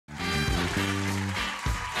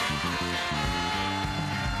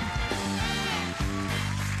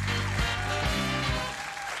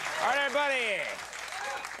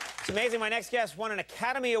amazing. My next guest won an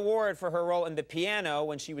Academy Award for her role in The Piano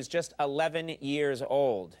when she was just 11 years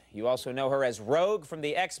old. You also know her as Rogue from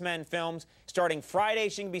the X-Men films. Starting Friday,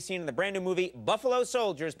 she can be seen in the brand new movie Buffalo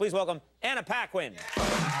Soldiers. Please welcome Anna Paquin.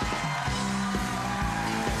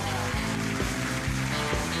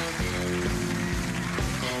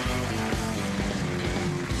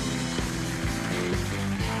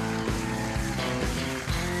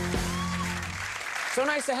 So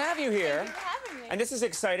nice to have you here. Thank you for having me. And this is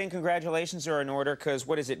exciting. Congratulations are in order, because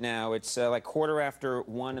what is it now? It's like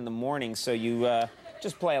 1:15 in the morning, so you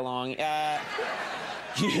just play along.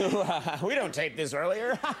 We don't tape this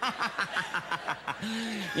earlier.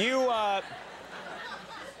 you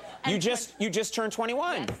just turned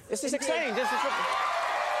 21. Yes, this is indeed. exciting.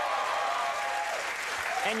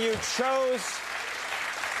 And you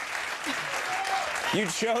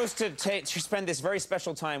chose to spend this very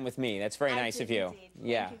special time with me. That's very nice of you. Indeed.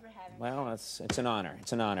 Yeah. Thank you for having me. Well, it's an honor.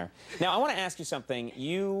 It's an honor. Now, I want to ask you something.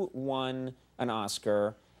 You won an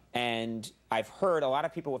Oscar, and I've heard a lot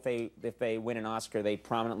of people, if they win an Oscar, they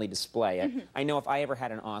prominently display it. I know if I ever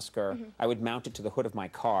had an Oscar, I would mount it to the hood of my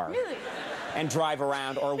car. Really? And drive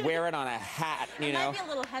around or wear it on a hat, you know. It might be a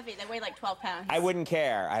little heavy. They weigh like 12 pounds. I wouldn't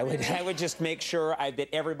care. I would just make sure that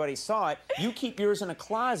everybody saw it. You keep yours in a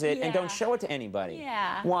closet and don't show it to anybody.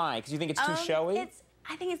 Yeah. Why? Because you think it's too showy?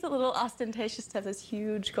 I think it's a little ostentatious to have this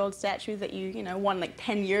huge gold statue that you won like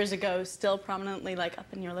 10 years ago, still prominently like up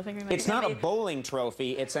in your living room. It's not a bowling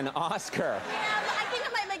trophy. It's an Oscar. Yeah, but I think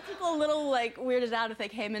it might make people a little like weirded out if they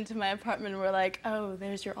came into my apartment and were like, "Oh,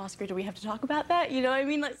 there's your Oscar. Do we have to talk about that?" You know what I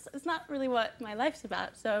mean? Like, it's not really what my life's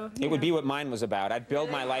about. So it would be what mine was about. I'd build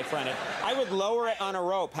my life around it. I would lower it on a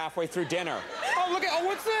rope halfway through dinner. Oh, look at,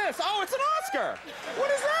 what's this? Oh, it's an Oscar. What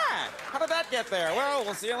is that? How did that get there? Well,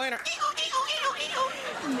 we'll see you later.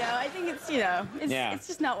 No, I think it's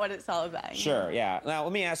just not what it's all about. Sure, yeah. Now,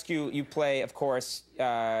 let me ask you, you play, of course,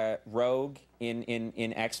 Rogue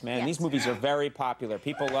in X-Men. Yes. These movies are very popular.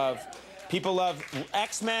 People love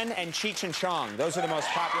X-Men and Cheech and Chong. Those are the most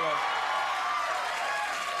popular.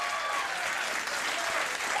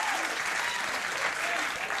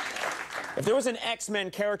 If there was an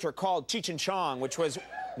X-Men character called Cheech and Chong, which was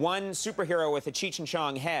one superhero with a Cheech and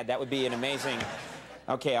Chong head, that would be an amazing...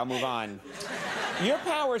 Okay, I'll move on. Your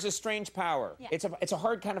power is a strange power. Yeah. It's a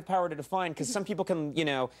hard kind of power to define, because some people can,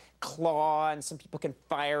 claw, and some people can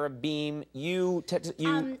fire a beam.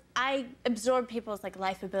 I absorb people's like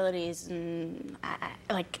life abilities and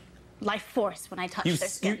like life force when I touch their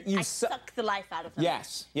skin. I suck the life out of them.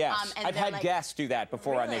 Yes, yes. I've had guests do that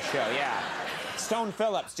before on this show. Yeah. Stone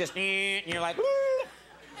Phillips just, and you're like.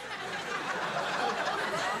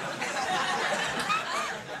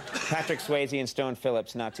 Patrick Swayze and Stone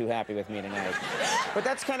Phillips not too happy with me tonight. But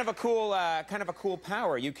that's kind of a cool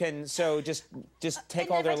power. You can just take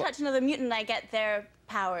all their. If I touch another mutant, I get their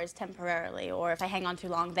powers temporarily, or if I hang on too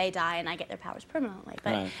long, they die and I get their powers permanently.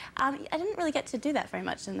 But I didn't really get to do that very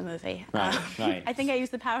much in the movie. Right. I think I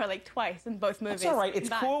used the power like twice in both movies. That's all right. It's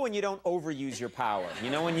cool when you don't overuse your power.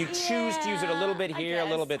 You know, when you choose to use it a little bit here, a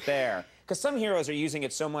little bit there. Because some heroes are using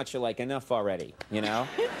it so much, you're like, enough already. You know.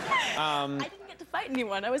 I didn't get to fight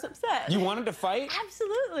anyone. I was upset. You wanted to fight?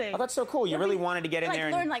 Absolutely. Oh, that's so cool. You really wanted to get in there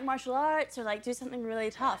and learn like martial arts or like do something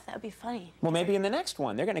really tough. That would be funny. Well, maybe in the next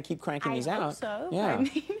one. They're going to keep cranking these out. I hope so. Yeah. I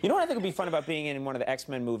mean... You know what I think would be fun about being in one of the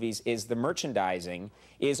X-Men movies is the merchandising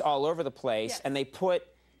is all over the place, and they put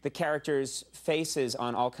the characters' faces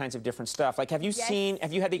on all kinds of different stuff. Like, have you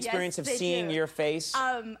had the experience of seeing your face?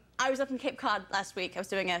 I was up in Cape Cod last week. I was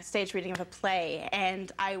doing a stage reading of a play,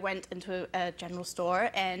 and I went into a general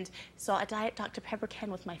store and saw a Diet Dr. Pepper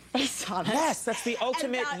can with my face on it. Yes, that's the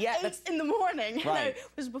ultimate. That's in the morning. Right.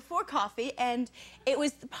 It was before coffee, and it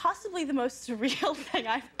was possibly the most surreal thing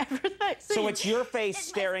I've ever seen. So it's your face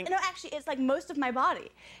staring. No, actually, it's like most of my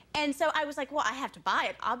body. And so I was like, well, I have to buy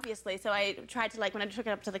it, obviously. So I tried to, like, when I took it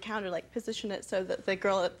up to the counter, like, position it so that the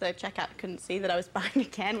girl at the checkout couldn't see that I was buying a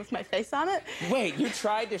can with my face on it. Wait, you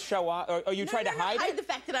tried to show off, or you tried to hide it? Hide the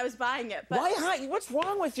fact that I was buying it. But why hide? What's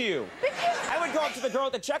wrong with you? Because I would go up to the girl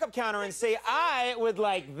at the checkout counter and say, I would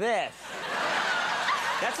like this.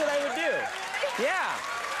 That's what I would do. Yeah.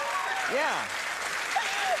 Yeah.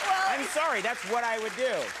 Well, I'm sorry, that's what I would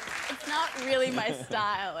do. It's not really my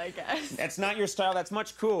style, I guess. That's not your style. That's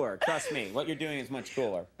much cooler. Trust me. What you're doing is much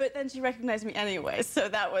cooler. But then she recognized me anyway, so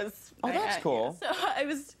that was... Oh, that's cool. Yeah. So I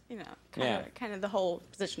was, kind of the whole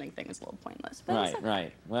positioning thing was a little pointless. But Right,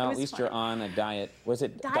 right. Well, at least you're on a diet. Was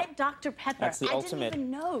it... Diet Dr. Pepper. That's the ultimate. I didn't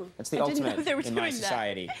even know. That's the ultimate in my doing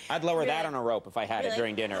society. that. I'd lower that on a rope if I had it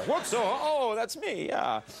during dinner. Whoops! Oh, that's me.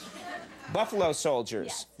 Yeah. Buffalo Soldiers.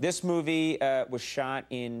 Yes. This movie was shot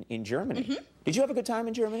in Germany. Did you have a good time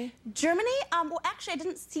in Germany? Germany? Well, actually, I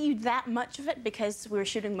didn't see that much of it because we were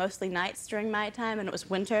shooting mostly nights during my time, and it was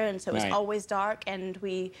winter, and so it was always dark, and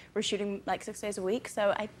we were shooting like 6 days a week,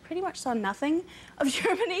 so I pretty much saw nothing of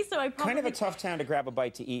Germany, so I probably... Kind of a tough town to grab a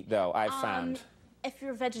bite to eat, though, I've found. If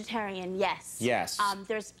you're vegetarian, yes. Yes.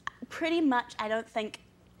 There's pretty much, I don't think,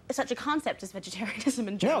 such a concept as vegetarianism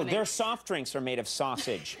in Germany. No, their soft drinks are made of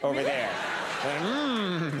sausage over there.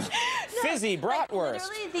 Fizzy bratwurst. Like,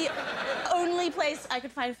 literally, the only place I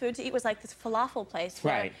could find food to eat was like this falafel place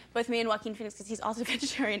where both me and Joaquin Phoenix, because he's also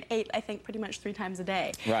vegetarian, ate, I think, pretty much 3 times a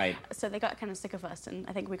day. Right. So they got kind of sick of us, and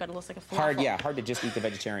I think we got a little sick of falafel. Hard to just eat the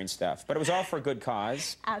vegetarian stuff. But it was all for a good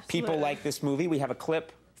cause. Absolutely. People like this movie. We have a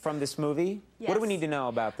clip from this movie. Yes. What do we need to know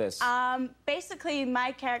about this? Basically,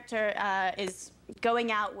 my character is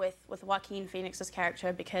going out with Joaquin Phoenix's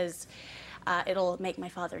character because it'll make my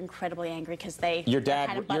father incredibly angry because they your dad,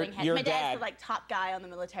 kind of butting heads. My dad's dad, the like top guy on the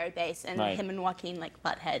military base, and him and Joaquin like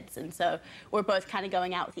butt heads, and so we're both kind of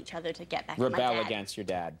going out with each other to get back at my dad. Rebel against your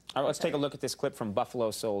dad. All right, let's take a look at this clip from Buffalo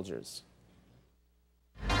Soldiers.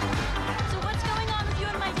 So what's going on with you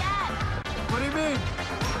and my dad? What do you mean?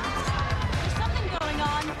 There's something going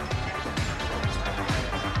on.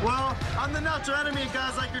 Well, I'm the natural enemy of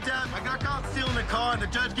guys like your dad. I got caught stealing a car, and the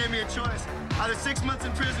judge gave me a choice. Either 6 months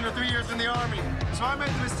in prison or 3 years in the Army. So I made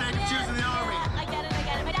the mistake of choosing the Army. I get it.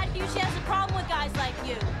 My dad usually has a problem with guys like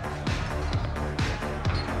you.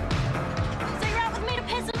 So you're out with me to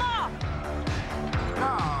piss him off?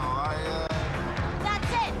 No, That's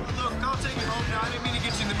it. Look, I'll take you home now. I didn't mean to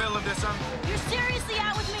get you in the middle of this. You're seriously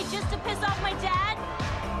out with me just to piss off my dad?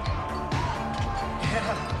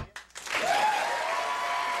 Yeah.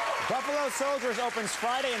 Buffalo Soldiers opens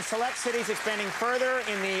Friday in select cities, expanding further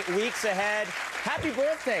in the weeks ahead. Happy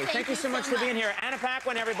birthday. Thank you so much for being here. Anna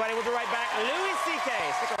Paquin, everybody. We'll be right back. Louis C.K.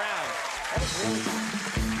 Stick around. That was really...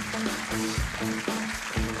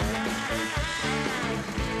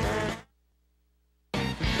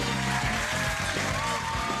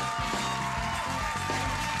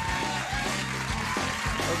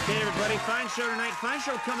 Okay, everybody, fine show tonight. Fine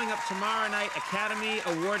show coming up tomorrow night. Academy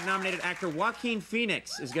Award-nominated actor Joaquin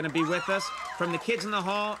Phoenix is going to be with us. From the Kids in the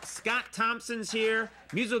Hall, Scott Thompson's here.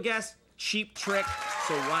 Musical guest, Cheap Trick.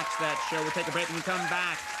 So watch that show. We'll take a break and we come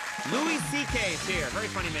back. Louis C.K.'s here. Very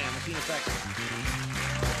funny man. We'll see you in a second.